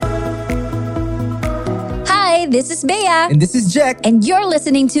this is Bea. And this is Jech. And you're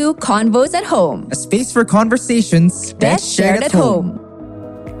listening to Convos at Home. A space for conversations Best shared at home.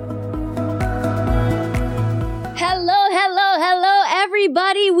 Hello,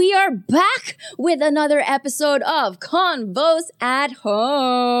 everybody. We are back with another episode of Convos at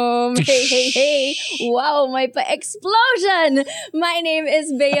Home. Hey. Wow, may pa-explosion. My name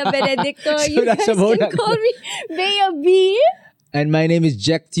is Bea Benedicto. You guys can call me Bea B. And my name is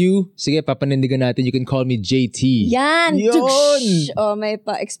Jech Tew. Sige, papanindigan natin. You can call me JT. Yan. Yun! Oh, may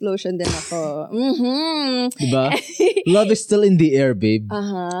pa-explosion din ako. Diba? Love is still in the air, babe.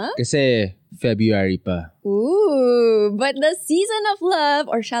 Uh-huh. Kasi February pa. Ooh, but the season of love,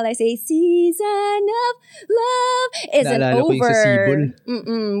 or shall I say season of love, isn't Naalala ko yung sa Sibol.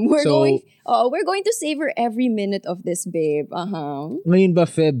 We're going to savor every minute of this, babe. Uh-huh. Ngayon ba,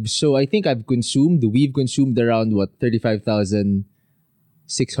 Feb? So I think we've consumed around 35,000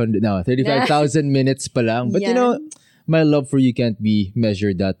 minutes pa lang. But you know, my love for you can't be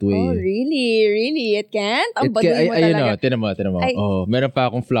measured that way. Oh, really? Really? It can't? Ang baduy mo talaga. Tinan mo. Oh, meron pa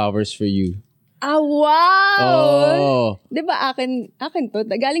akong flowers for you. Ah, wow! Oh. Diba akin to?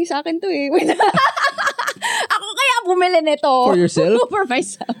 Galing sa akin to eh. Wait. Ako kaya bumili nito. For yourself? For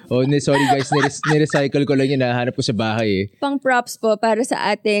myself. Oh, sorry guys. Nirecycle ko lang yun. Nahanap ko sa bahay eh. Pang props po para sa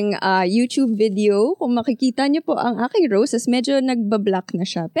ating YouTube video. Kung makikita niyo po ang aking roses, medyo nagbablock na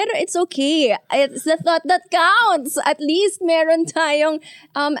siya. Pero it's okay. It's the thought that counts. At least meron tayong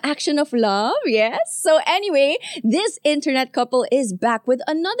action of love. Yes? So anyway, this internet couple is back with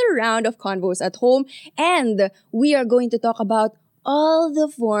another round of Convos at Home. And we are going to talk about all the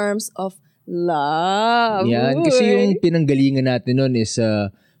forms of love. Yan. Kasi yung pinanggalingan natin nun is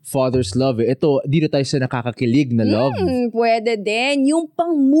father's love. Ito, dito tayo sa nakakakilig na love. Pwede din. Yung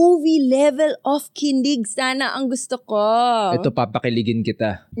pang movie level of kilig sana ang gusto ko. Ito, papakiligin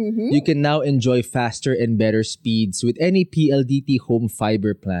kita. You can now enjoy faster and better speeds with any PLDT Home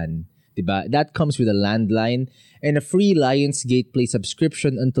fiber plan. Diba? That comes with a landline and a free Lionsgate Play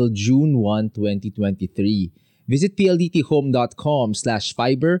subscription until June 1, 2023. Visit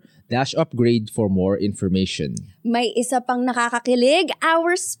pldthome.com/fiber-upgrade for more information. May isa pang nakakakilig,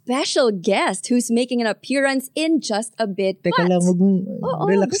 our special guest who's making an appearance in just a bit. Teka lang,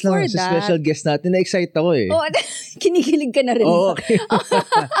 relax lang sa special guest natin. Na-excite ako eh. Oh, kinikilig ka na rin. Oh, okay.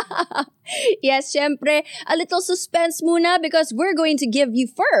 Yes, syempre, a little suspense muna because we're going to give you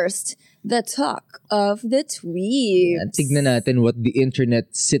first the talk of the tweets. Yan, tignan natin what the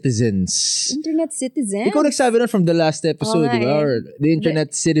internet citizens. Ikaw nagsabi nun from the last episode, di ba? Or the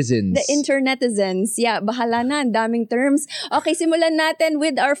internet citizens. The internetizens. Yeah, bahala na. Ang daming terms. Okay, simulan natin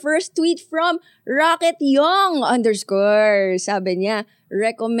with our first tweet from Rocket Young _ Sabi niya,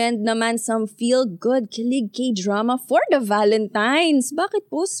 recommend naman some feel-good kilig K-drama for the Valentines. Bakit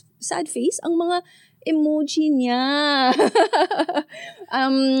po sad face ang mga emoji niya?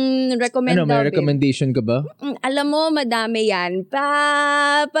 Recommend may recommendation ka ba? Alam mo, madami yan.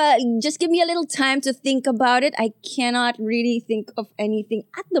 Just give me a little time to think about it. I cannot really think of anything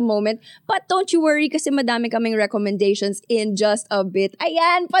at the moment. But don't you worry kasi madami kaming recommendations in just a bit.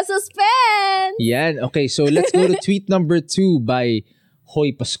 Ayan, pa-suspense! Yan. Okay, so let's go to tweet number 2 by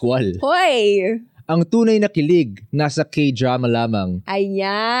Hoy Pascual. Hoy! Ang tunay na kilig, nasa K-drama lamang.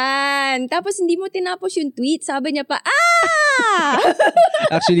 Ayan. Tapos hindi mo tinapos yung tweet. Sabi niya pa,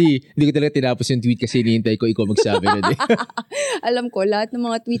 Actually, hindi ko talaga tinapos yung tweet kasi hinihintay ko ikaw magsabi na din. Alam ko, lahat ng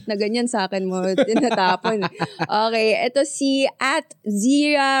mga tweet na ganyan sa akin mo tinatapon. Okay, ito si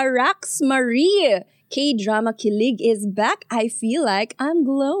 @ZiraRaxMarie. K-drama kilig is back. I feel like I'm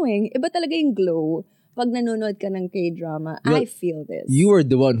glowing. Iba talaga yung glow. Pag nanonood ka ng K-drama, I feel this. You were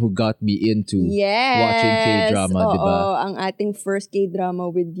the one who got me into watching K-drama, di ba? Oo, ang ating first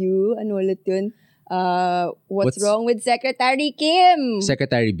K-drama with you. Ano ulit yun? What's wrong with Secretary Kim?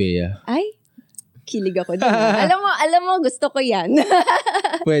 Secretary Bea. Ay, kilig ako din. alam mo, gusto ko yan.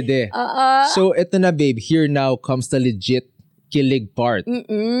 Pwede. So, eto na babe. Here now comes the legit kilig part.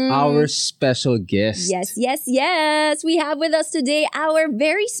 Our special guest. Yes. We have with us today our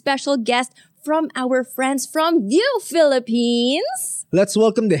very special guest from our friends from Viu Philippines. Let's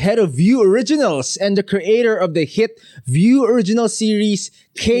welcome the head of Viu Originals and the creator of the hit Viu Original series,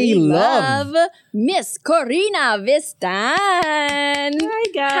 K-Love, Miss Corinna Vistan. Hi,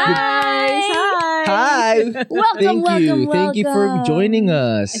 guys. Hi. Welcome. Thank you for joining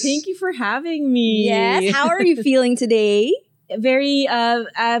us. Thank you for having me. Yes. How are you feeling today? Very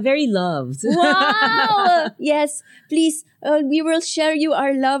loved. Wow! Yes, please, we will share you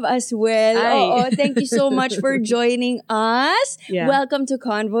our love as well. Oo, thank you so much for joining us. Yeah. Welcome to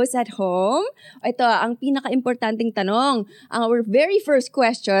Convos at Home. Ito, ang pinaka-importanting tanong. Our very first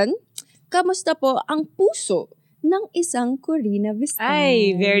question, kamusta po ang puso ng isang Corinna Vistan.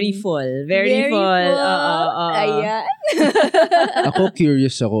 Ay, very full. Very full. Ayan. Ako,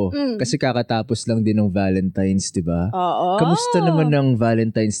 curious ako. Kasi kakatapos lang din ng Valentine's, di ba? Oo. Kamusta naman ang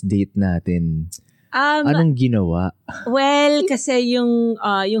Valentine's date natin? Anong ginawa? Well, kasi yung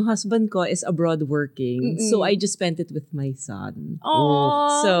husband ko is abroad working. So, I just spent it with my son.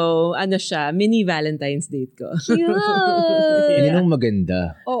 Oh. So, siya, mini Valentine's date ko. Cute. Yun ang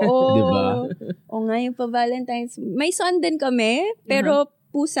maganda. Oo. Di ba? O nga yung pa-Valentine's. May son din kami, pero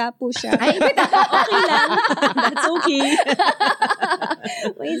pusa po siya. Ay, okay lang. That's okay.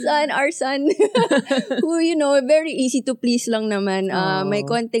 May son, our son, who, very easy to please lang naman. May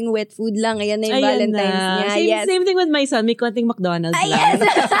konting wet food lang. Ayan na yung Ayan Valentine's na. niya. Same thing with my son. May konting McDonald's lang. Yes!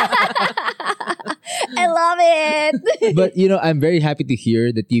 I love it! But, I'm very happy to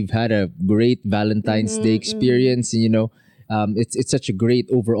hear that you've had a great Valentine's Day experience. And, it's such a great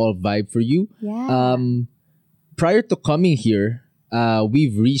overall vibe for you. Yeah. Prior to coming here,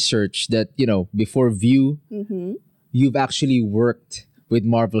 we've researched that, before Viu, you've actually worked with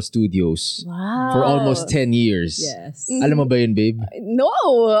Marvel Studios for almost 10 years. Yes. Alam mo ba yun, babe? No.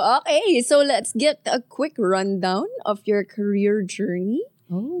 Okay. So let's get a quick rundown of your career journey.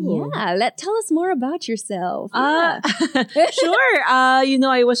 Oh. Yeah. Tell us more about yourself. Sure. I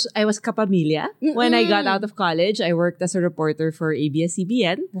was kapamilya. When I got out of college, I worked as a reporter for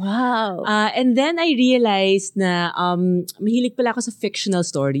ABS-CBN. Wow. And then I realized na mahilig pala ako sa fictional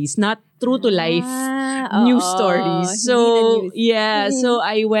stories, not true to life news stories. So, so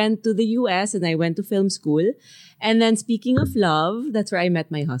I went to the US and I went to film school. And then speaking of love, that's where I met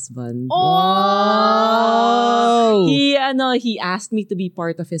my husband. Oh! He asked me to be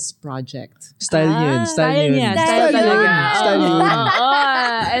part of his project. Style yun. Style niya. Style Style talaga. yun. Style yun.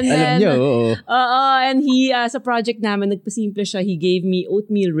 And Alam then, niyo, oo. and he, sa project namin, nagpasimple siya. He gave me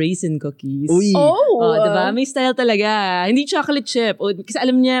oatmeal raisin cookies. Uy. Diba? May style talaga. Hindi chocolate chip. Kasi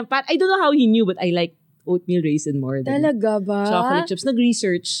alam niya, I don't know how he knew, but I like oatmeal raisin more than Talaga ba? chocolate chips.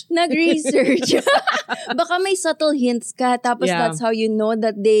 Nag-research. Baka may subtle hints ka, tapos that's how you know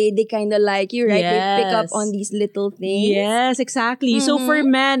that they kind of like you, right? They pick up on these little things. Yes, exactly. So for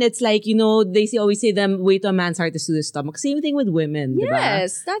men, it's like, they always say the way to a man's heart is to the stomach. Same thing with women, diba?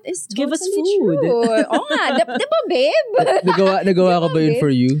 Yes, that is totally Give us food. true. Oo nga, diba babe? Nagawa ka ba yun for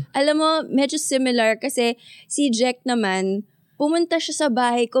you? Alam mo, medyo similar kasi si Jech naman, pumunta siya sa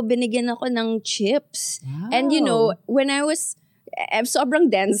bahay ko, binigyan ako ng chips. Wow. And when I was,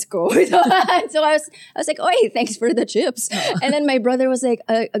 sobrang dense ko. So I was like, oy, thanks for the chips. And then my brother was like,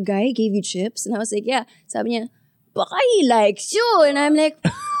 a guy gave you chips? And I was like, yeah. Sabi niya, baka he likes you. And I'm like,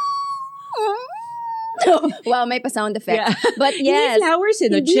 wow, may pa-sound effect. Yeah. But yes. Hindi flowers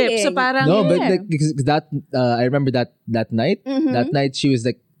in a chip. So parang, No, but because that, I remember that night. That night, she was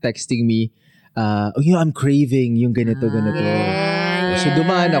like texting me, I'm craving yung ganito. So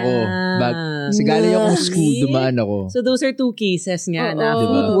dumaan ako. Kasi galing akong school, dumaan ako. So those are two cases nga na Oo.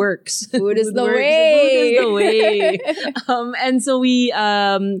 food works. Food is the works. way. Food is the way. And so we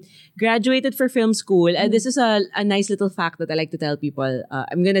graduated for film school. And this is a nice little fact that I like to tell people.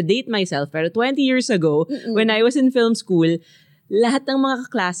 I'm gonna date myself, pero 20 years ago, when I was in film school, lahat ng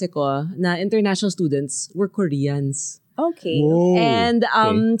mga kaklase ko na international students were Koreans. Okay. Whoa. And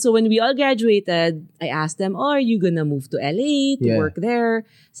Okay. so when we all graduated, I asked them, are you gonna move to LA to work there?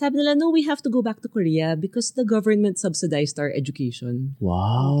 Sabi nila, no, we have to go back to Korea because the government subsidized our education.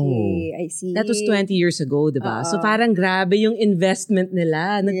 Wow. Okay, I see. That was 20 years ago, diba? So parang grabe yung investment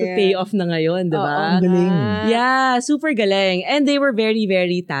nila. Nagpa-pay off na ngayon, diba? Ang galing. Yeah, super galing. And they were very,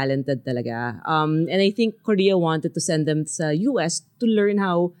 very talented talaga. And I think Korea wanted to send them sa US to learn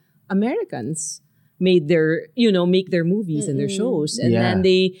how Americans make their movies and their shows. And Yeah. then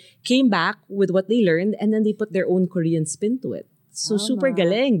they came back with what they learned and then they put their own Korean spin to it. So super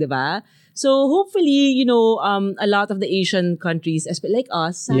galing, diba? So hopefully, a lot of the Asian countries, like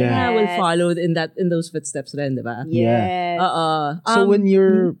us, sana will follow in those footsteps rin, diba? Yes. So when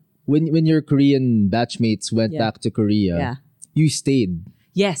your Korean batchmates went back to Korea, you stayed.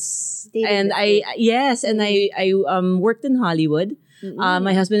 Yes. Stayed in And I worked in Hollywood.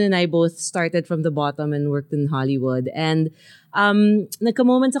 My husband and I both started from the bottom and worked in Hollywood. And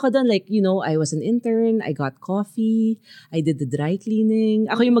nagka-moments ako doon, like, I was an intern, I got coffee, I did the dry cleaning.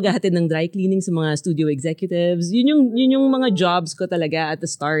 Ako yung maghahatid ng dry cleaning sa mga studio executives. Yun yung mga jobs ko talaga at the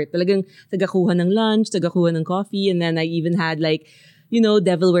start. Talagang tagakuha ng lunch, tagakuha ng coffee, and then I even had like,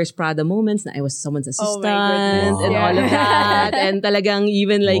 Devil Wears Prada moments na I was someone's assistant and all of that. And talagang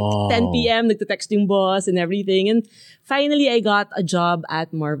even like 10 p.m. nagte-text yung boss and everything. And finally, I got a job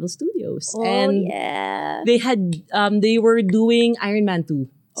at Marvel Studios. Oh, and yeah. they were doing Iron Man 2.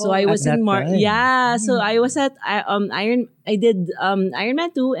 So I was At in that time. So I was at I did Iron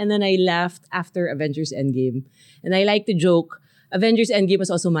Man 2 and then I left after Avengers Endgame. And I like to joke, Avengers Endgame was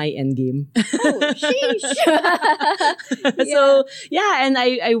also my endgame. Oh, sheesh. So yeah, and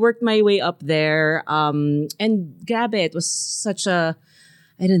I worked my way up there. And grabe, it was such a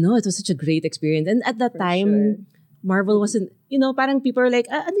I don't know, it was such a great experience. And at that time, sure. Marvel wasn't, parang people are like,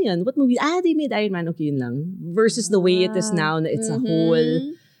 ano yun? What movie? They made Iron Man, okay yun lang. Versus the way it is now, na it's a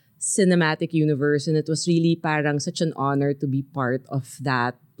whole cinematic universe. And it was really parang such an honor to be part of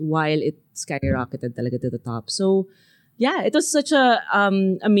that while it skyrocketed talaga to the top. So, yeah, it was such a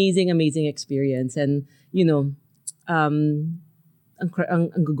amazing experience. And, ang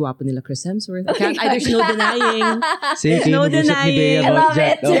gagwapo nila Chris Hemsworth. There's no denying. Say, No mag-usap ni Bea denying. about I love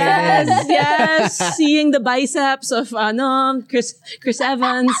Jack. it. Okay. Yes. Seeing the biceps of Chris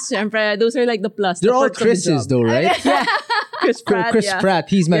Evans. Syempre, those are like the plus. They're the all perks of the Chris's job. though, right? Chris Pratt. Chris yeah. Pratt,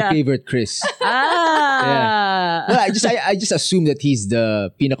 he's my Yeah. favorite Chris. Ah. Well, I just assume that he's the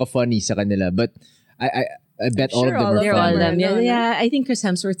pinaka-funny sa kanila, but I bet all of sure them all are of They're funny. all them. No, no. Yeah, I think Chris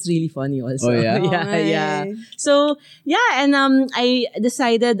Hemsworth's really funny also. Oh, yeah? yeah. Nice. So, yeah, and I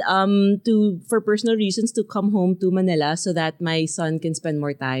decided for personal reasons to come home to Manila so that my son can spend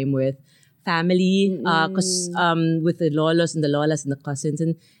more time with family, with the lolos and the lolas and the cousins,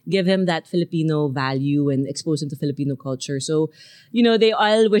 and give him that Filipino value and expose him to Filipino culture. So, they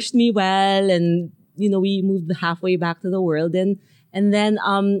all wished me well, and we moved halfway back to the world, and then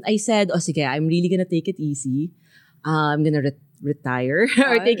I said, sige, I'm really gonna take it easy. I'm gonna retire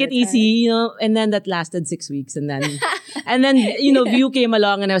or take it easy, and then that lasted 6 weeks, and then Viu came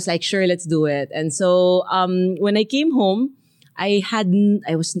along, and I was like, sure, let's do it. And so when I came home,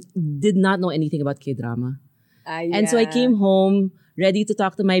 did not know anything about K-drama. And so I came home ready to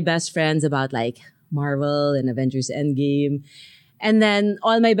talk to my best friends about like Marvel and Avengers Endgame. And then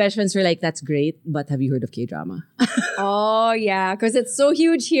all my best friends were like, that's great, but have you heard of K-drama? Oh, yeah, because it's so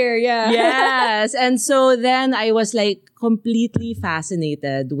huge here. Yeah. Yes. And so then I was like completely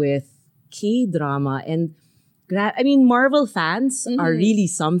fascinated with K-drama. And Marvel fans are really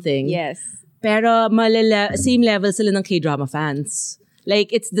something. Yes. Pero same level sila ng K-drama fans.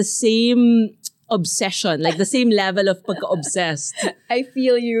 Like, it's the same obsession, like the same level of pagka-obsessed. I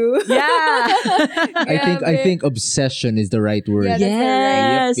feel you. Yeah. I think obsession is the right word. Yeah,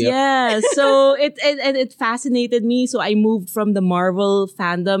 that's Yes, Yep. yes. So it fascinated me. So I moved from the Marvel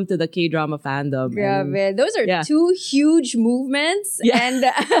fandom to the K-drama fandom. And Grabe. Those are Yeah. two huge movements. Yeah. And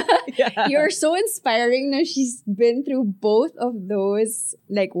you're so inspiring na she's been through both of those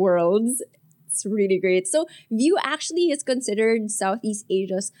like worlds. It's really great. So Viu actually is considered Southeast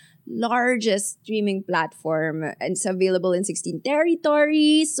Asia's largest streaming platform, and it's available in 16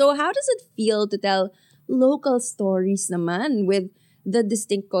 territories. So how does it feel to tell local stories naman with the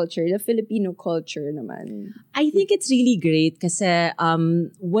distinct culture, the Filipino culture naman? I think it's really great kasi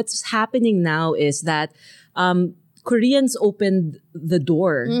what's happening now is that Koreans opened the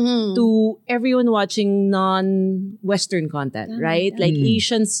door to everyone watching non-Western content, right? Like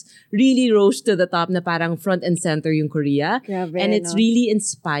Asians really rose to the top na parang front and center yung Korea. Grabe, And it's no? really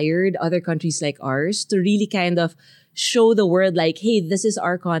inspired other countries like ours to really kind of show the world like, hey, this is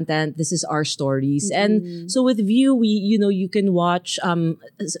our content, this is our stories. And so with Viu, you can watch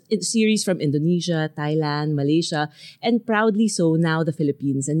series from Indonesia, Thailand, Malaysia, and proudly so now the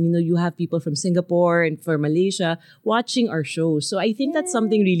Philippines. And you have people from Singapore and from Malaysia watching our shows. So I think that's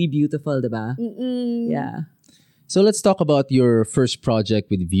something really beautiful, diba? Yeah. So let's talk about your first project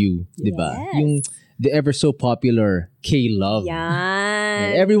with Viu, diba? Yes. Yung the ever so popular K-Love.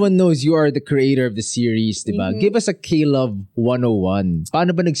 Yan. Everyone knows you are the creator of the series, diba? Give us a K-Love 101.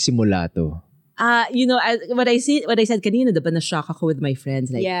 Paano ba nagsimula to? What I said kanina, diba, na-shock ako with my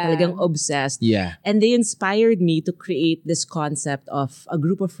friends, like Yeah. talagang obsessed. Yeah. And they inspired me to create this concept of a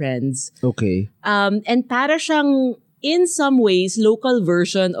group of friends. Okay. And para siyang, in some ways, local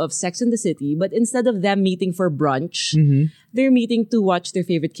version of Sex and the City, but instead of them meeting for brunch, they're meeting to watch their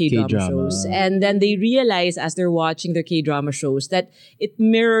favorite K-drama K-drama. shows. And then they realize as they're watching their K-drama shows that it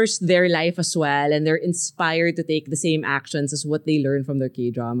mirrors their life as well, and they're inspired to take the same actions as what they learn from their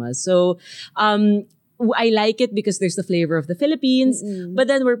K-dramas. So, I like it because there's the flavor of the Philippines, but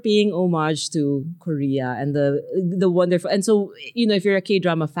then we're paying homage to Korea and the wonderful. And so, if you're a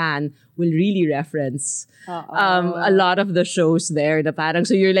K-drama fan, we'll really reference a lot of the shows there. Na parang,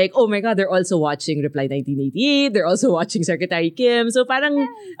 so you're like, oh my God, they're also watching Reply 1988. They're also watching Secretary Kim. So parang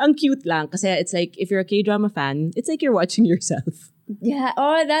ang cute lang. Kasi it's like, if you're a K-drama fan, it's like you're watching yourself. Yeah.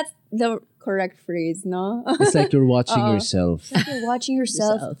 Oh, that's the correct phrase, no? It's like you're watching yourself. You're watching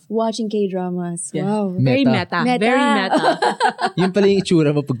yourself, watching K-dramas. Yeah. Wow. Very Meta. meta. Very meta. Yun pala yung itsura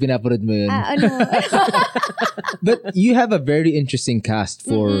mo pag pinapanood mo yun. Ano? But you have a very interesting cast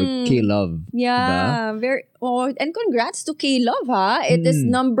for K-Love. Yeah, very. Oh, and congrats to K-Love, ha? It is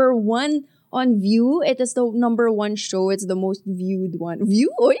number 1 on Viu. It is the number 1 show. It's the most viewed one. Viu?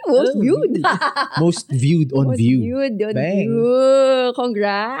 Oh, most viewed. Most viewed on Most Viu. viewed on Bang. Viu.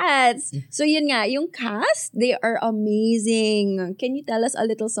 Congrats. So yun nga, yung cast, they are amazing. Can you tell us a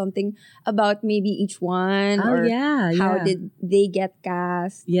little something about maybe each one? Oh, or yeah, how yeah. did they get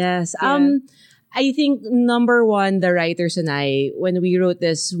cast? Yes. Yeah. I think number 1, the writers and I, when we wrote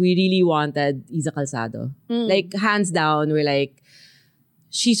this, we really wanted Isa Calzado. Like, hands down, we're like,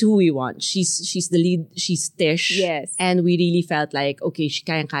 she's who we want. She's the lead. She's Tish. Yes. And we really felt like, okay,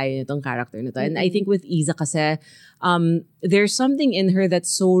 kayang-kaya nitong character nito. And I think with Isa kasi, there's something in her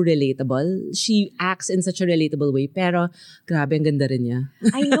that's so relatable. She acts in such a relatable way. Pero, grabe, ang ganda rin niya.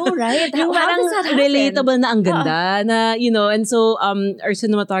 I know, right? Yung How parang does that happen? relatable na ang ganda. Na, you know, and so, our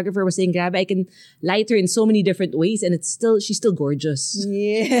cinematographer was saying, grabe, I can light her in so many different ways and she's still gorgeous.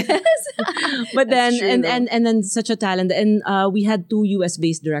 Yes. But then, true, and then such a talent. And we had 2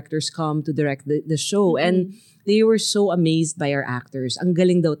 US-based directors come to direct the show. And they were so amazed by our actors. Ang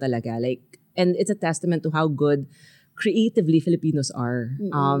galing daw talaga. Like, and it's a testament to how good creatively Filipinos are.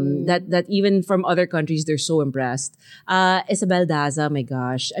 That even from other countries, they're so impressed. Isabel Daza, my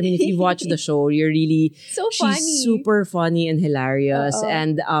gosh. I mean, if you watch the show, you're really... So funny. She's super funny and hilarious.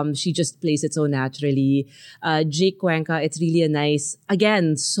 And she just plays it so naturally. Jake Cuenca, it's really a nice...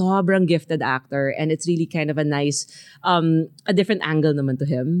 Again, sobrang gifted actor. And it's really kind of a nice... a different angle naman to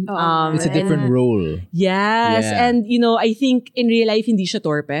him. It's a different role. Yes. Yeah. And, you know, I think in real life, hindi siya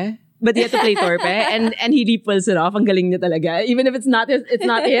torpe. But he had to play torpe, and he really pulls it off. Ang galing niya talaga. Even if it's not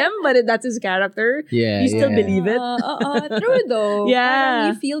him, but that's his character. Yeah, you still yeah. believe it. True though. Yeah. Parang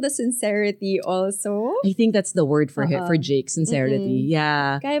you feel the sincerity also. I think that's the word for him, for Jake, sincerity.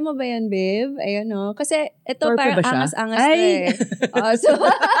 Yeah. Kaya mo ba yan, babe? Ayan o. Kasi ito Torpe parang ba siya? angas-angas to eh. So,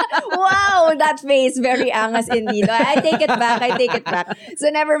 wow, that face, very angas indeed. I take it back.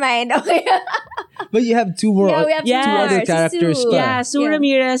 So never mind. Okay. But you have 2 more, Yeah, we have 2 two more. other Si characters Sue. pa. Yeah, Sue Yeah.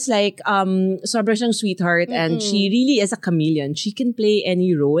 Ramirez, like, sobrang siyang sweetheart and she really is a chameleon. She can play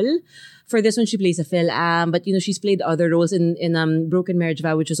any role. For this one, she plays a Phil-Am, but you know, she's played other roles in Broken Marriage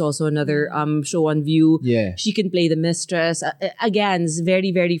Vow, which is also another show on Viu. Yeah. She can play the mistress. Again, is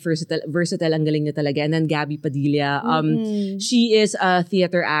very, very versatile ang galing niya talaga. And then Gabby Padilla, she is a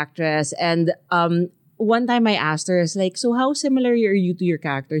theater actress. And one time I asked her, it's like, so how similar are you to your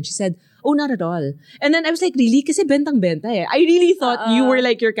character? And she said, oh, not at all. And then I was like, really? Kasi bentang-benta eh. I really thought you were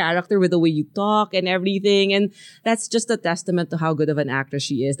like your character with the way you talk and everything. And that's just a testament to how good of an actress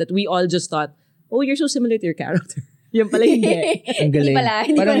she is. That we all just thought, oh, you're so similar to your character. Yan pala hindi. Ang galing.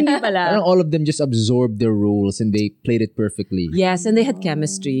 Hindi pala. Parang all of them just absorbed their roles and they played it perfectly. Yes, and they had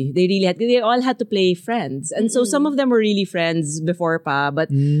chemistry. They all had to play friends. And so some of them were really friends before pa, but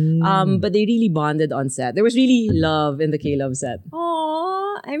they really bonded on set. There was really love in the K-Love set.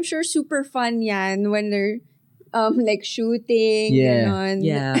 Aw, I'm sure super fun yan when they're like shooting. Yeah. Ganon.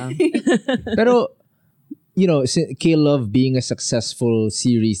 Yeah. Pero, you know, K-Love being a successful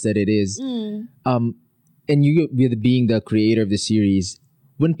series that it is, and you with being the creator of the series,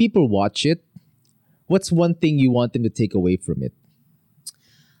 when people watch it, what's one thing you want them to take away from it?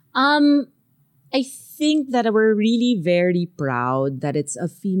 I think that we're really very proud that it's a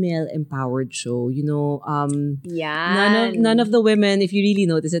female empowered show. You know, Yeah. none of the women, if you really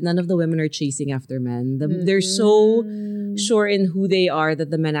notice it, none of the women are chasing after men. They're so sure in who they are that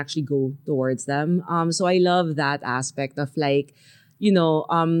the men actually go towards them. So I love that aspect of like, you know,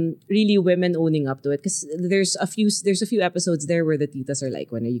 really women owning up to it. Because there's a few episodes there where the titas are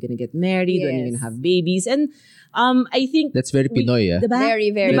like, when are you gonna get married? When are you Yes. gonna have babies? And I think That's very Pinoy, diba? Very,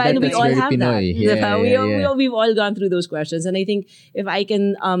 very Diba? And we That's all very have Pinoy. that. Yeah, Diba? yeah. We've all gone through those questions. And I think if I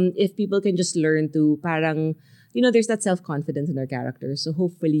can, if people can just learn to parang, you know, there's that self-confidence in our characters. So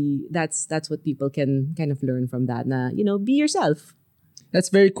hopefully that's what people can kind of learn from that na, you know, be yourself. That's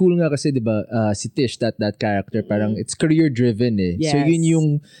very cool nga kasi, diba, si Tish, that character, parang it's career-driven eh. So Yes. yun yung,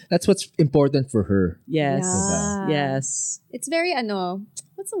 that's what's important for her. Yes. Yeah. Yes. It's very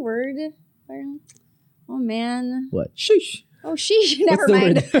what's the word? Parang, oh man. What? Sheesh. Oh, sheesh. Never What's the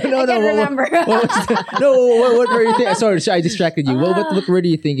mind. word? No, I can't what- remember. what were you thinking? Sorry, I distracted you. What word are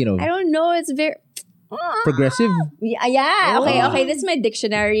you thinking of? I don't know. It's very... Progressive? Yeah. Okay. This is my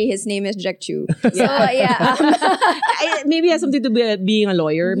dictionary. His name is Jech Chu. So, yeah. Maybe it has something to do with being a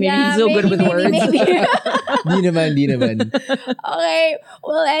lawyer. Maybe he's so good with words. Maybe. Di naman. Okay.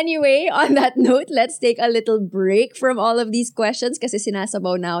 Well, anyway, on that note, let's take a little break from all of these questions kasi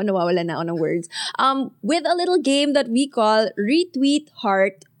sinasabaw na ako, nawawala na ako ng words. With a little game that we call Retweet,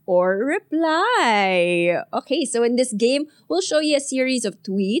 Heart, or Reply. Okay, so in this game, we'll show you a series of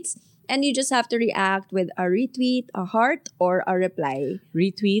tweets and you just have to react with a retweet, a heart, or a reply.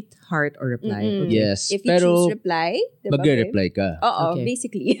 Retweet, heart, or reply. Mm-mm. Okay. Yes. If you pero choose reply, diba, magre-reply ka. Oo, Okay.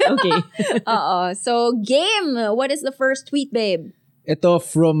 basically. Okay. So, game. What is the first tweet, babe? Ito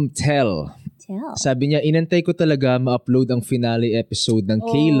from Tel. Tell. Sabi niya, inantay ko talaga ma-upload ang finale episode ng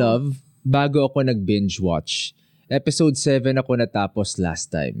K-Love bago ako nag-binge watch. Episode 7 ako natapos last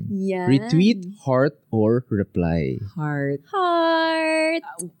time. Yan. Retweet, heart, or reply? Heart. Heart.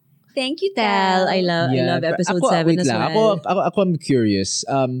 Thank you, Tel. Tel. I love episode 7 wait as lang. well. Ako, I'm curious.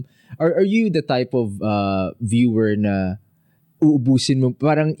 Are you the type of viewer na uubusin mo,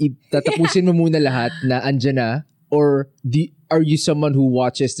 parang tatapusin mo muna lahat na andyan na? Or are you someone who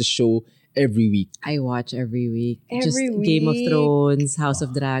watches the show every week? I watch every week. Every Just Game of week. Thrones, House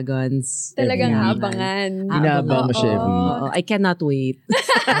of Dragons. Talagang Every week. habangan. Inaabang mo siya every week. Oo, I cannot wait.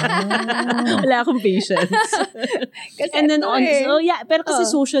 Wala akong patience. Kasi And then ito pero kasi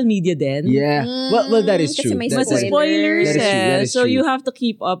social media din. Yeah. Well, that is kasi true. may That's Mas spoilers That is true, that is so true. you have to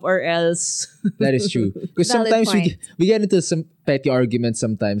keep up or else. That is true. Because Valid sometimes point. we get into some petty arguments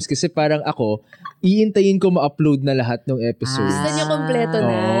sometimes. Kasi parang ako, iintayin ko ma-upload na lahat ng episode. Gusto niyo kompleto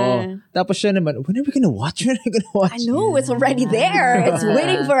na. Oo. Tapos siya naman, when are we gonna watch? When are we gonna watch? I know, it's already there. It's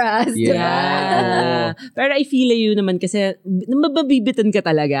waiting for us. Yeah. Yeah. Pero I feel you naman kasi mababibitan ka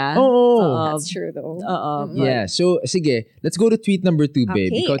talaga. Oo. That's true though. Oo. Yeah. So, sige. Let's go to tweet number 2, babe.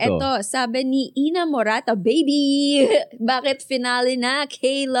 Okay, Ikaw to. eto, sabi ni Ina Morata, baby, bakit finale na?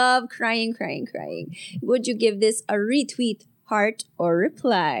 K-Love, crying. Would you give this a retweet, heart, or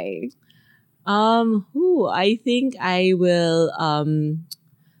reply? I think I will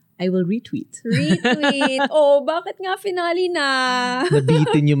retweet. Retweet. Oh, bakit nga finale na?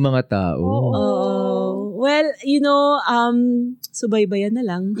 Nabitin yung mga tao. Oo. Well, subaybayan na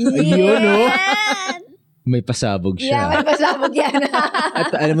lang. Ayun, no? May pasabog siya. Yeah, may pasabog yan.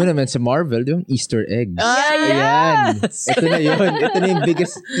 At alam mo naman, sa Marvel, di ba, Easter eggs. Ah, yes! Ayan. Ito na yun. Ito na yung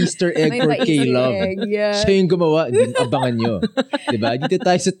biggest Easter egg May for pa-Easter K-Love. egg, yeah. Siya yung gumawa. Din, abangan nyo. Diba? Dito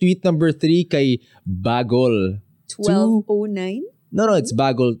tayo sa tweet number 3 kay Bagol. 12:09? No, it's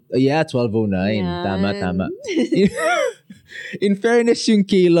Bagol. Yeah, 12:09. Yan. Tama. In fairness yung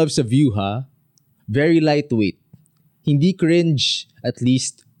K-Love sa Viu, ha? Very lightweight. Hindi cringe, at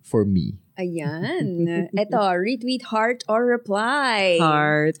least for me. Ayan. Eto, retweet, heart, or reply?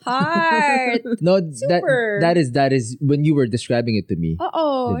 Heart. Heart. No, Super. that is when you were describing it to me.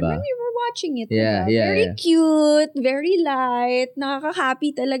 Oo, Diba? when we were watching it. Yeah, diba? yeah, Very yeah. cute, very light,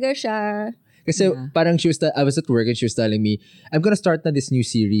 nakaka-happy talaga siya. Kasi Yeah. parang I was at work and she was telling me, I'm gonna start na this new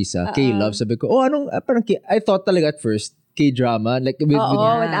series, K-Love. Sabi ko, parang I thought talaga at first, K-drama, like with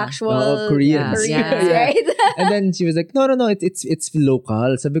With actual Koreans. Koreans, Yeah. right? And then she was like, no, it's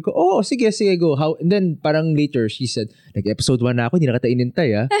local. Sabi ko, sige, go. How? And then parang later she said, like episode 1 na ako, hindi na kita inintay,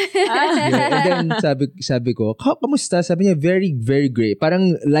 ah. Yeah. And then sabi ko, kamusta? Sabi niya, very, very great.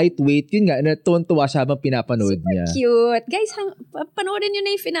 Parang lightweight, yun nga, natuwa siya habang pinapanood niya. Cute. Guys, panoorin nyo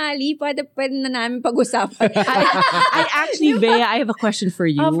na yung finale. Pwede na namin pag-usapan. I actually, Bea, I have a question for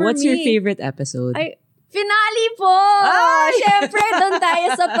you. For What's your me. favorite episode? Finale po! Siyempre, doon tayo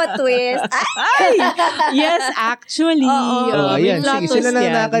sa patwist. Yes, actually. Oo. Ayan, May plot sige, sila twist na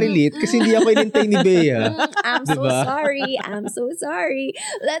yan. nakarelate kasi hindi ako inintay ni Bea. I'm Diba? so sorry.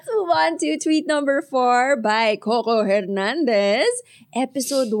 Let's move on to tweet number 4 by Coco Hernandez.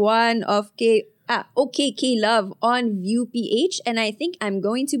 Episode 1 of OK K-Love on Viu PH, and I think I'm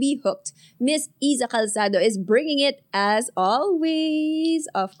going to be hooked. Miss Isa Calzado is bringing it as always,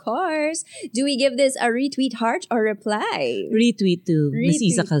 of course. Do we give this a retweet, heart, or reply? Retweet to Miss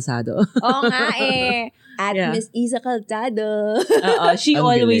Retweet. Isa Calzado. Oo nga eh. At Yeah. Miss Isa Calzado. She Ang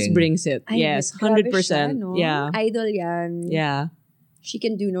always galing. brings it. Ay, Yes, grabe 100%. siya, no? Yeah. Idol yan. Yeah. She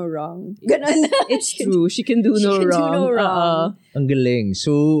can do no wrong. Ganon. It's true. She can do She no can do wrong. no wrong. Ang galing.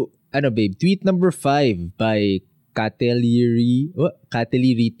 So, babe, tweet number 5 by Kateli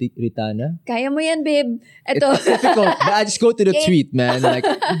Ritana. Kaya mo yan, babe. Ito. It's difficult, but I just go to the tweet, man. Like,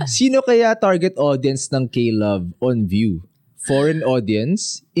 sino kaya target audience ng K-Love on Viu? Foreign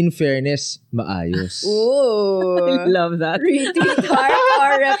audience, in fairness, maayos. Ooh. I love that. Retweet, heart,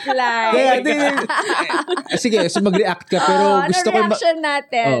 or reply. Sige, so mag-react ka pero gusto ko reaction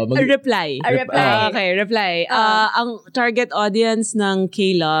natin? A reply. A reply. Okay, reply. Ang target audience ng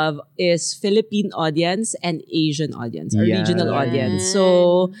K-Love is Philippine audience and Asian audience, or regional audience.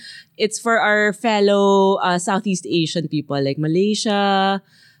 So, it's for our fellow Southeast Asian people like Malaysia,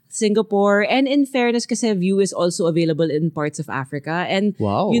 Singapore, and in fairness kasi Viu is also available in parts of Africa. And,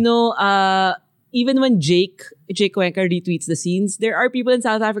 Wow. you know, even when Jake Cuenca retweets the scenes, there are people in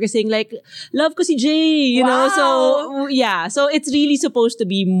South Africa saying like, love ko si Jay, you know? So, yeah. So, it's really supposed to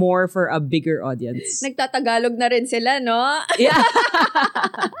be more for a bigger audience. Nagtatagalog na rin sila, no? Yeah.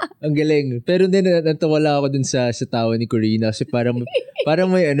 Ang galing. Pero din, natawala ako dun sa tawa ni Corinna kasi parang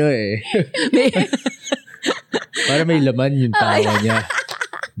may ano eh. Parang may laman yung tawa niya.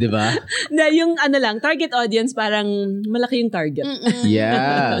 Diba? Na yung ano lang, target audience, parang malaki yung target.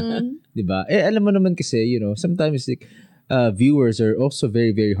 Yeah. Diba? Alam mo naman kasi, you know, sometimes like, viewers are also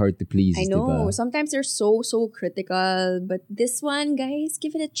very, very hard to please. I know. Diba? Sometimes they're so critical. But this one, guys,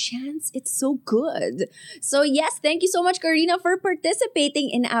 give it a chance. It's so good. So yes, thank you so much, Corinna, for participating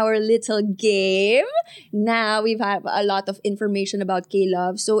in our little game. Now, we've had a lot of information about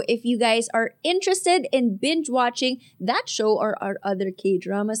K-Love. So if you guys are interested in binge watching that show or our other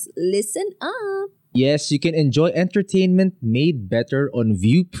K-dramas, listen up. Yes, you can enjoy entertainment made better on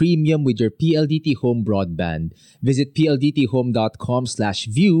Viu Premium with your PLDT Home broadband. Visit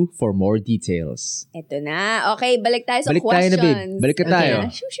pldthome.com/view for more details. Eto na. Okay, balik tayo sa Balik tayo questions. na, babe. Balik na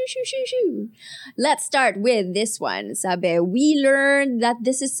tayo. Shoo. Let's start with this one. Sabi, we learned that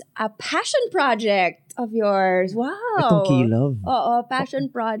this is a passion project of yours. Wow. Itong K-Love. Oo, passion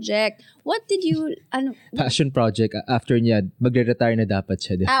project. What did you, Passion project. After niya, magre-retire na dapat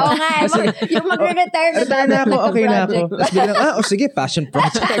siya. Diba? Oo nga, yung magre-retire na Retire na ako, okay na ako. project. Tapos biglang, sige, passion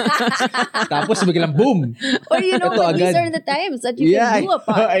project. Tapos biglang, boom! Or you know, Ito these agad. are the times that you can do a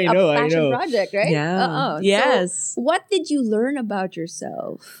I know. passion project, right? Yeah. Yes. So, what did you learn about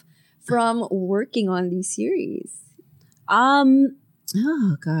yourself from working on these series?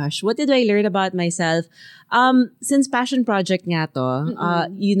 Oh gosh, what did I learn about myself? Since passion project nga to,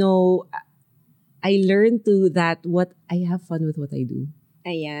 you know, I learned that I have fun with what I do.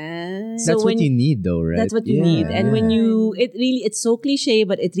 Ayan. That's what you need though, right? That's what you need. And when it's so cliche,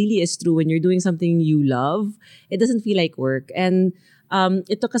 but it really is true. When you're doing something you love, it doesn't feel like work. And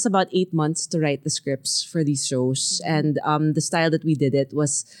it took us about 8 months to write the scripts for these shows. And the style that we did it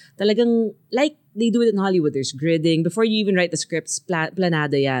was talagang like they do it in Hollywood. There's gridding. Before you even write the scripts,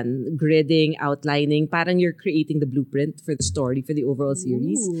 planado yan. Gridding, outlining. Parang you're creating the blueprint for the story, for the overall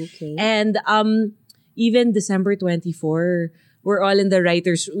series. Ooh, okay. And even December 24, we're all in the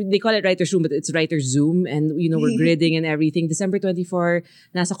they call it writer's room, but it's writer's Zoom. And, you know, we're gridding and everything. December 24,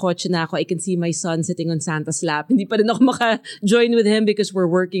 nasa kotse na ako. I can see my son sitting on Santa's lap. Hindi pa rin ako maka-join with him because we're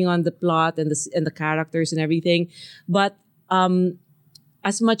working on the plot and the characters and everything. But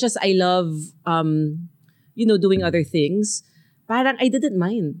as much as I love, you know, doing other things, parang I didn't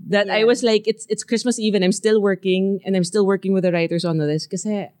mind. That I was like, it's Christmas Eve and I'm still working with the writers on this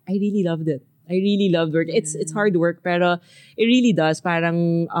kasi I really loved it. I really loved work. It's hard work, pero it really does.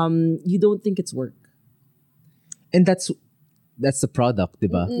 Parang you don't think it's work. And that's the product,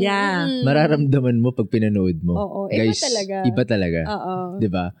 diba? Yeah. Mararamdaman mo pag pinanood mo. Oo, iba Guys, talaga. Iba talaga. Oo.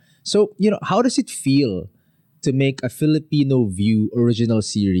 Diba? So, you know, how does it feel to make a Filipino Viu original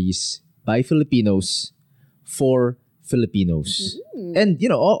series by Filipinos for Filipinos? And, you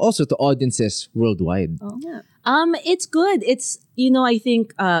know, also to audiences worldwide. Oo nga. It's good. It's, you know, I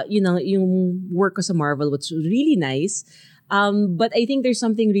think, you know, yung work ko sa Marvel was really nice. But I think there's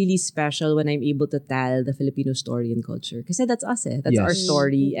something really special when I'm able to tell the Filipino story and culture. Kasi that's us eh. That's our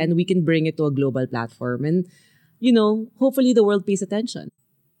story. And we can bring it to a global platform. And, you know, hopefully the world pays attention.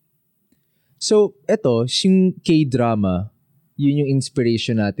 So, eto, yung K-drama, yun yung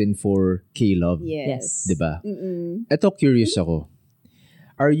inspiration natin for K-Love. Yes. Diba? Eto, curious ako.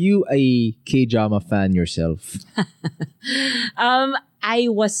 Are you a K-drama fan yourself? I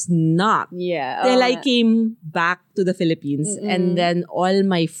was not. Yeah. Till I came back to the Philippines. And then all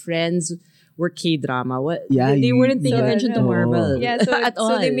my friends were K-drama. Yeah, They weren't paying so, attention to ano, Marvel. Yeah, so, at all.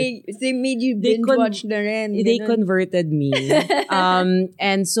 so they made you They binge watch na rin. They ganun. converted me.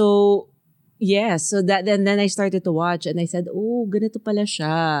 And so, yeah, so then I started to watch and I said, oh, ganito pala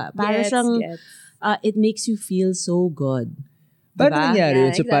siya. Para siyang, it makes you feel so good. Paano Diba? nangyari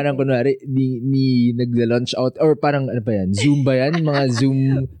yun? Yeah, So parang kunwari, ni nagla-launch out, or parang ano pa yan? Zoom ba yan? Mga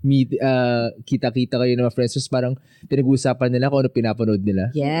Zoom meet, kita-kita kayo ng mga friends. So parang pinag-uusapan nila kung ano pinapanood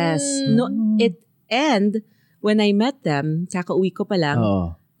nila. Yes. No, and when I met them, kakauwi ko pa lang,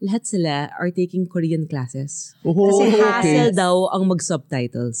 Oo. lahat sila are taking Korean classes. Oh, Kasi okay. hassle daw ang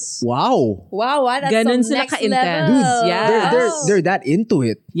mag-subtitles. Wow. Wow, that's Ganon some sila next ka-intense. level. Dude, yeah. They're that into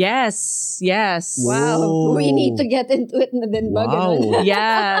it. Yes. Wow. Whoa. We need to get into it na din ba? Wow. Ganon?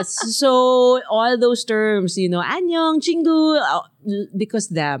 Yes. So, all those terms, anyong, chingu, because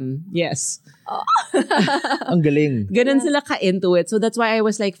them. Yes. Ang galing. Ganon sila ka-into it. So, that's why I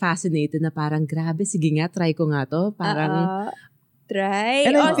was like fascinated na parang, grabe, sige nga, try ko nga to. Parang, Try.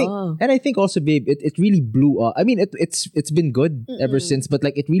 And I think also, babe, it really blew up. I mean, it's been good ever since, but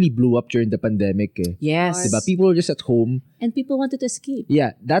like it really blew up during the pandemic. Eh. yes. Diba? People were just at home. And people wanted to escape.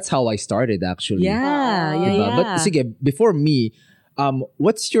 Yeah, that's how I started actually. Yeah. Diba? But sige, before me,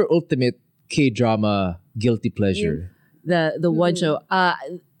 what's your ultimate K-drama guilty pleasure? The one show.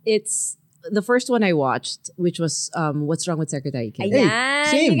 It's the first one I watched, which was What's Wrong with Secretary Kim. Ayan.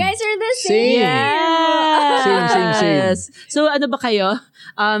 same. You guys are the Same. same. Same. So ano ba kayo?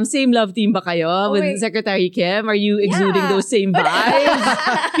 Same love team ba kayo with wait. Secretary Kim? Are you exuding Yeah. those same vibes?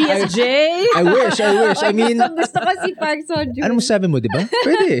 PSJ? I wish. I mean, Gusto ko si Park Seo-joon. ano masabi mo, di ba?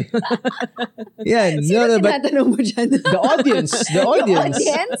 Pwede. Yan. Sino but tinatanong mo dyan? the audience.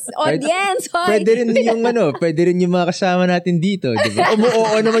 Audience. Hoy. Pwede rin yung mga kasama natin dito, di ba?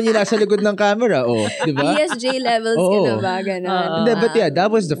 Oo naman yung nasa likod ng camera, di ba? PSJ levels ka Oo. na ba? Ganon. Hindi, but yeah, that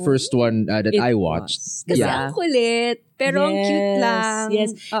was the first one that It I watched. was. Kasi Yeah. ang kulit. Pero ang cute lang.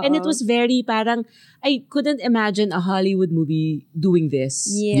 Yes. And it was very parang, I couldn't imagine a Hollywood movie doing this.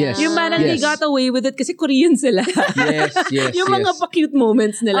 Yeah. Yes. Yung parang they Yes. got away with it kasi Korean sila. Yes. Yung mga pa-cute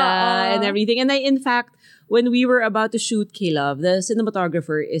moments nila Oo. and everything. And in fact, when we were about to shoot K-Love, the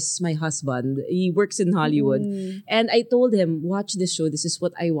cinematographer is my husband. He works in Hollywood. And I told him, watch this show. This is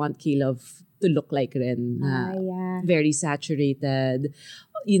what I want K-Love to look like rin. Na yeah. very saturated.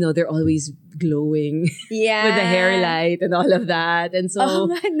 They're always glowing Yeah. with the hair light and all of that. And so, Oo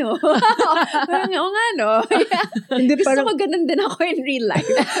nga, no? Parang, oo nga, no? Hindi, Gusto parang, ko ganun din ako in real life.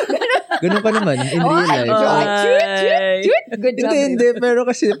 ganun ka naman in real life. Cute. Good job. Hindi. Pero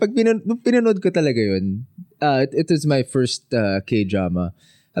kasi, pag pinanood ko talaga yun, it was my first K-drama.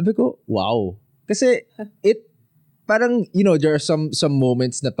 Sabi ko, wow. Kasi, parang, there are some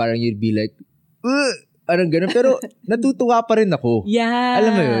moments na parang you'd be like, parang ganun. Pero, natutuwa pa rin ako. yeah.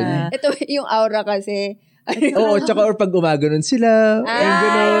 Alam mo yun? Ito yung aura kasi. Oo, tsaka or pag gumaganon sila, yung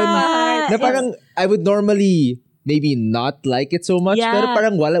ganun. Na parang, I would normally maybe not like it so much, Yeah. pero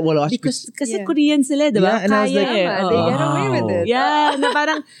parang wala. Because Yeah. Korean sila, di ba? Yeah, and I was like, Kaya eh. They Oo. get away with it. Yeah, na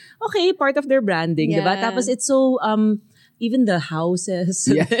parang, okay, part of their branding, di ba? Yeah. Tapos it's so, even the houses,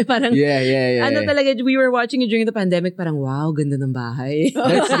 Yeah. parang, Yeah. ano talaga, we were watching it during the pandemic, parang, wow, ganda ng bahay.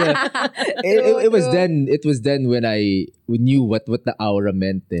 That's it was then when I knew what the aura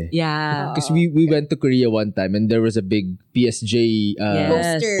meant. Eh. Yeah. Because we went to Korea one time and there was a big PSJ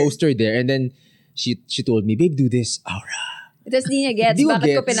Yes. poster there, and then she told me, babe, do this aura. Tapos di niya gets. Di mo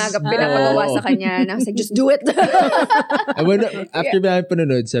Bakit ko gets. pinapagawa Oo. sa kanya? And I was like, just do it. And when, after namin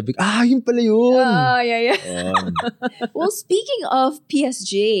panonood, sabi ko, yun pala yun. Yeah. Um, Well, speaking of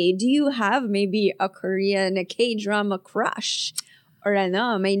PSJ, do you have maybe a Korean K-drama crush? Or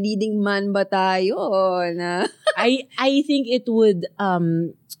may leading man ba tayo na? I think it would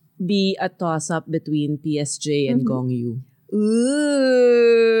be a toss-up between PSJ and Gong Yoo.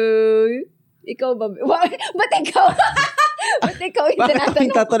 Ooh. Ikaw ba? Ba't ikaw? Ba't ikaw yung bakit tinatanong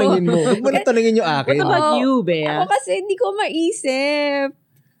yung tatanungin mo? Huwag mo na tanungin yung akin. What about you, Bea? Ako kasi hindi ko maisip.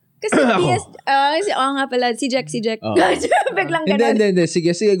 Kasi nga pala, si Jech. Oh. Biglang ganun. Hindi.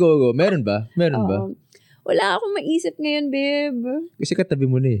 Sige, go. Meron ba? Wala akong maisip ngayon, babe. Kasi katabi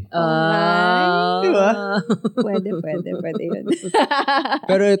mo na eh. Ay. Diba? Pwede yun.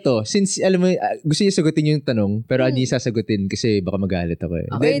 Pero ito, since, alam mo, gusto niya sagutin yung tanong, pero hindi sasagutin kasi baka magalit ako eh.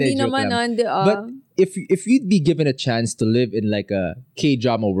 Okay, di joke naman, lang. hindi But if you'd be given a chance to live in like a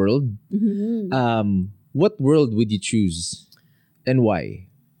K-drama world, what world would you choose? And why?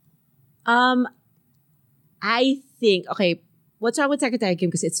 I think, okay, What's Wrong with Secretary Kim?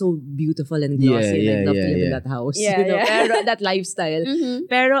 Because it's so beautiful and glossy and I love to live in that house. Yeah. Pero that lifestyle.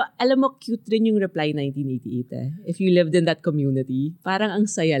 Pero alam mo, cute rin yung Reply 1988 eh. If you lived in that community, parang ang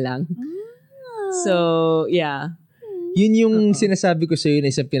saya lang. So, yeah. Yun yung sinasabi ko sa'yo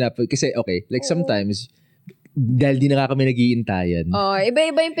na isang kasi okay, like sometimes, dahil di na nga kami nag-iintayan.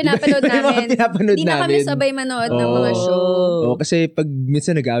 Iba-iba yung pinapanood Iba-iba yung mga namin. pinapanood Di na kami namin. sabay manood ng mga show. Kasi pag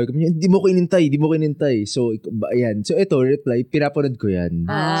minsan nag-away kami, di mo ko inintay. So, ayan. So, ito, Reply, pinapanood ko yan.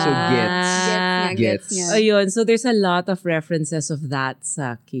 So, Gets niya. Ayun, so there's a lot of references of that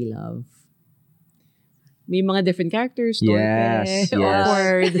sa K-Love. May mga different characters. Yes.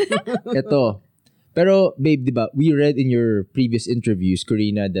 Awkward. Ito, Pero, babe, di ba, we read in your previous interviews,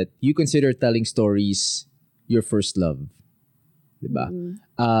 Corinna, that you consider telling stories your first love. Di ba?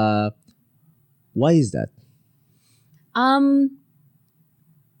 Why is that?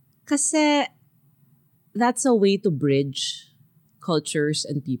 Kasi that's a way to bridge cultures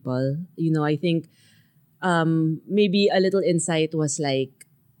and people. You know, I think maybe a little insight was like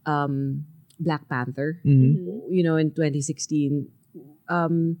Black Panther. You know, in 2016,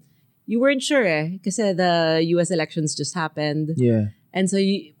 you weren't sure kasi the US elections just happened. Yeah. And so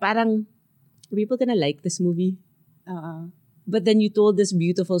parang, are people gonna like this movie? But then you told this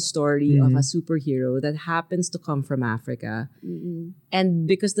beautiful story of a superhero that happens to come from Africa. And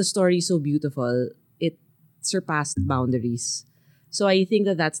because the story is so beautiful, it surpassed boundaries. So I think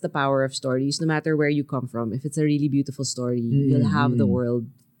that that's the power of stories. No matter where you come from, if it's a really beautiful story, you'll have the world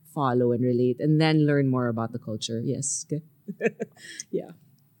follow and relate and then learn more about the culture. Yes. Okay. Yeah.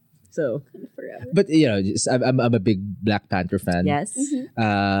 So. But, you know, I'm a big Black Panther fan. Yes.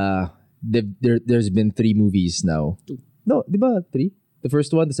 There's been 3 movies now. 2. No, di ba 3? The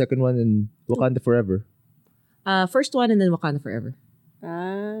first one, the second one, and Wakanda Forever. First one and then Wakanda Forever.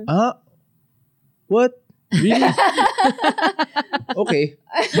 What? Really? Okay.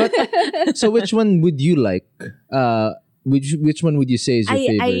 But, so which one would you like? Which one would you say is your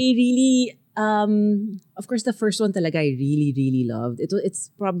favorite? I really, of course, the first one talaga I really, really loved.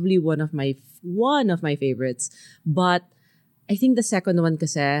 It's probably one of my favorites. But I think the second one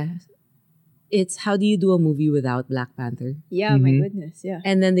kasi, it's how do you do a movie without Black Panther? Yeah, my goodness, yeah.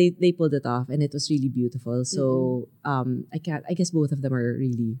 And then they pulled it off, and it was really beautiful. So I guess both of them are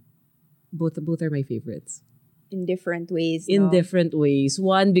really, both are my favorites. In different ways. In no? different ways.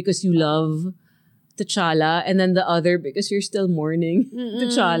 One because you love T'Challa, and then the other because you're still mourning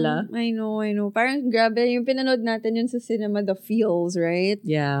T'Challa. I know. Parang grabe, yung pinanood natin yun sa cinema, the feels, right?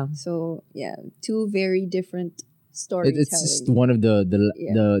 Yeah. So, yeah, 2 very different storytelling. It's just one of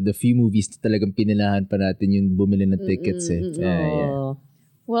the few movies na talagang pinilahan pa natin yung bumili ng tickets Yeah.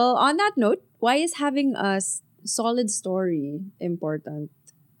 Well, on that note, why is having a solid story important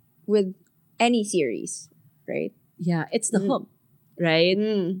with any series, right? Yeah, it's the hook, right?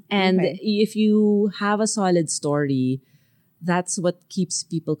 And okay. if you have a solid story, that's what keeps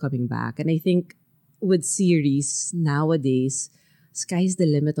people coming back. And I think with series nowadays, sky's the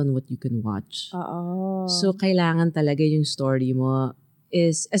limit on what you can watch. So, kailangan talaga yung story mo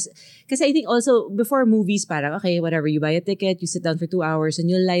kasi I think also before movies, parang, okay, whatever, you buy a ticket, you sit down for 2 hours, and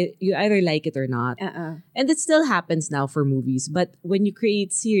you either like it or not. And it still happens now for movies. But when you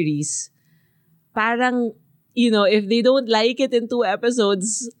create series, parang, you know, if they don't like it in 2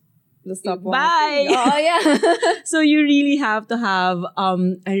 episodes, Stop bye! Oh, yeah. So you really have to have a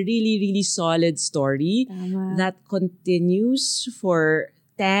really, really solid story that continues for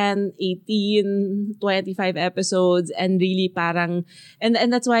 10, 18, 25 episodes and really parang... And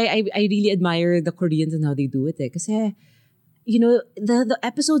that's why I really admire the Koreans and how they do it. Kasi, you know, the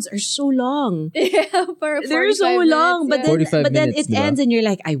episodes are so long. Yeah, they're so long, but then it diba? ends and you're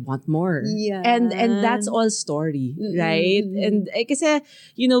like, I want more. Yeah. And that's all story, right? And kasi,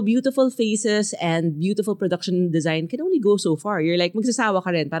 you know, beautiful faces and beautiful production design can only go so far. You're like, magsasawa ka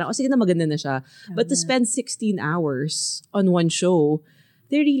rin. Parang, sige na, maganda na siya. But to spend 16 hours on one show,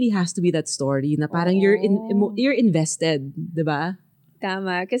 there really has to be that story na parang you're invested, diba?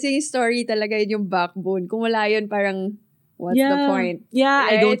 Tama. Kasi yung story talaga yun yung backbone. Kung wala yun, parang... What's the point? Yeah,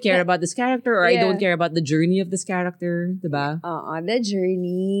 right? I don't care about this character or I don't care about the journey of this character, diba? The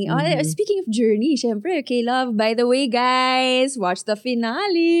journey. Speaking of journey, syempre, K-Love, by the way, guys, watch the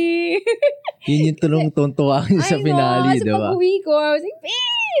finale. Yun yung tunong-tuntuwa sa finale, diba? diba? Sa pag-uwi ko, I was like,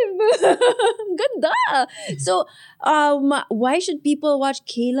 babe! Ganda! So, why should people watch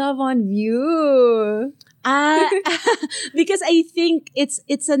K-Love on Viu? Because I think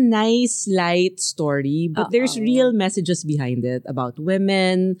it's a nice, light story, but there's real messages behind it about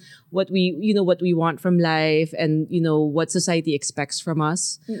women, what we want from life, and you know what society expects from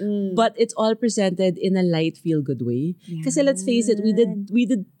us. But it's all presented in a light, feel good way. Because let's face it, we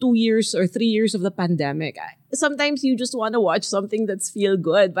did 2 years or 3 years of the pandemic. Sometimes you just want to watch something that's feel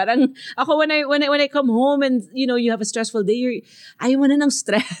good. Parang ako when I come home and you know you have a stressful day, ayaw mo na ng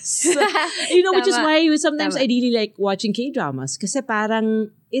stress. You know, which is why sometimes I really like watching K-dramas kasi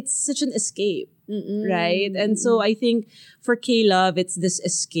parang it's such an escape, right? And so I think for K-Love, it's this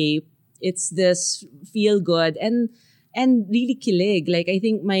escape, it's this feel good and really kilig. Like, I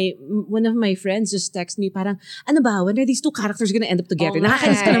think one of my friends just texted me parang, ano ba, when are these 2 characters gonna end up together?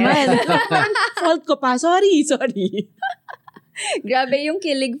 Nakakainis ka naman. Fault ko pa. Sorry. Grabe yung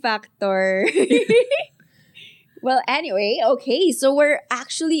kilig factor. Well, anyway, okay. So we're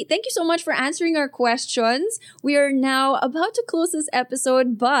actually, thank you so much for answering our questions. We are now about to close this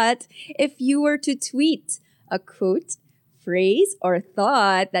episode, but if you were to tweet a quote, phrase, or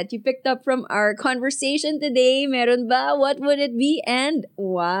thought that you picked up from our conversation today, meron ba? What would it be and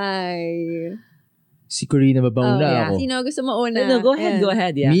why? Si Corinna ba Oh, una yeah. ako? Sino gusto mo una? No, go ahead, Ayan. go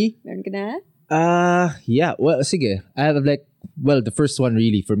ahead. Yeah. Me? Meron ka na? Yeah. Well, sige. I have like, well, the first one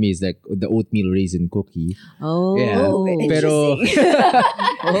really for me is like the oatmeal raisin cookie. Oh. Yeah. Oh, Pero,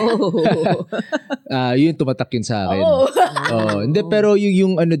 Oh. yun tumatak yun sa akin. Oh. Hindi, pero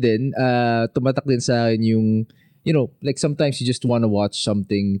yung ano din, tumatak din sa akin yung, you know, like sometimes you just want to watch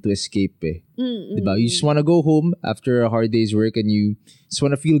something to escape eh. Diba? You just want to go home after a hard day's work and you just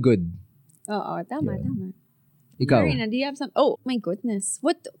want to feel good. Oo, tama, tama. Ikaw? Marina, do you have some? Oh, my goodness.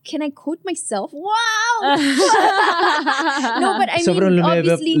 What? Can I quote myself? Wow! No, but I Sobrang mean,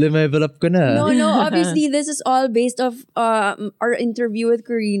 obviously... level up ka na. No, obviously, this is all based off our interview with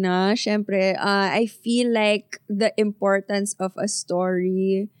Corinna. Syempre, I feel like the importance of a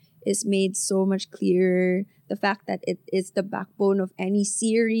story is made so much clearer. The fact that it is the backbone of any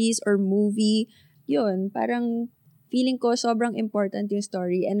series or movie. Yun, parang feeling ko sobrang important yung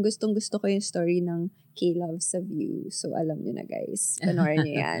story and gustong-gusto ko yung story ng K-Love sa Viu. So, alam nyo na guys. Panoorin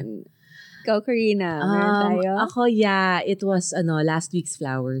nyo yan. Ikaw, Corinna, meron tayo? Ako, yeah, it was last week's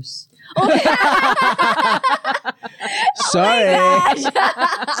flowers. Sorry.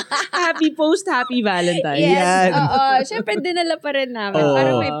 Happy Valentine's. Yes, Yan. oo. Siyempre, dinala pa rin namin. Oo.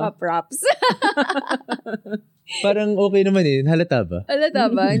 Parang may pa-props. Parang okay naman eh. Halata ba? Alata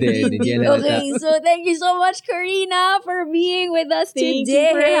ba? Hindi yan halata. Okay, so thank you so much, Corinna, for being with us Thank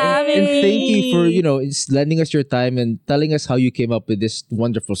today. you for having And me. thank you for, just lending us your time and telling us how you came up with this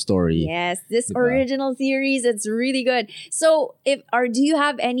wonderful story. Yes, this Diba? original series, it's really good. So, do you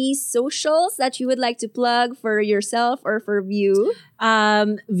have any socials that you would like to plug for yourself or for Viu?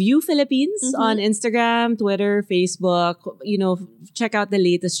 Viu Philippines on Instagram, Twitter, Facebook. Check out the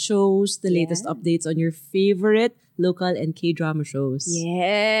latest shows, the latest updates on your favorite local and K-drama shows.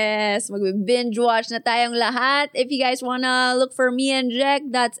 Yes, mag-binge watch na tayong lahat. If you guys wanna look for me and Jech,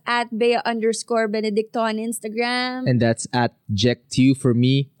 that's at Bea_Benedicto on Instagram. And that's at Jech2 for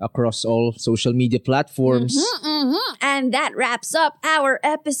me across all social media platforms. And that wraps up our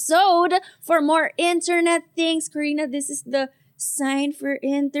episode. For more internet things, Corinna, this is the sign for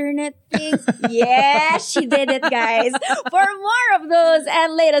internet things. Yeah, she did it, guys. For more of those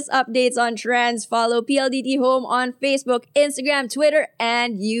and latest updates on trends, follow PLDT Home on Facebook, Instagram, Twitter,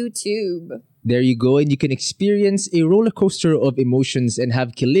 and YouTube. There you go, and you can experience a roller coaster of emotions and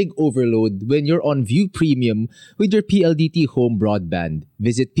have kilig overload when you're on Viu Premium with your PLDT Home broadband.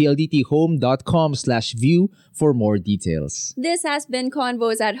 Visit pldthome.com/view for more details. This has been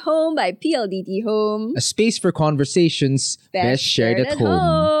Convos at Home by PLDT Home. A space for conversations best shared at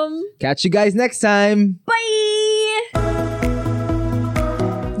home. Catch you guys next time. Bye!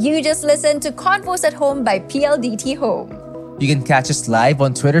 You just listened to Convos at Home by PLDT Home. You can catch us live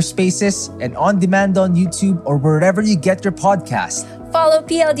on Twitter Spaces and on demand on YouTube or wherever you get your podcast. Follow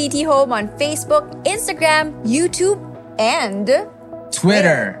PLDT Home on Facebook, Instagram, YouTube, and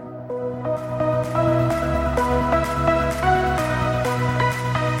Twitter.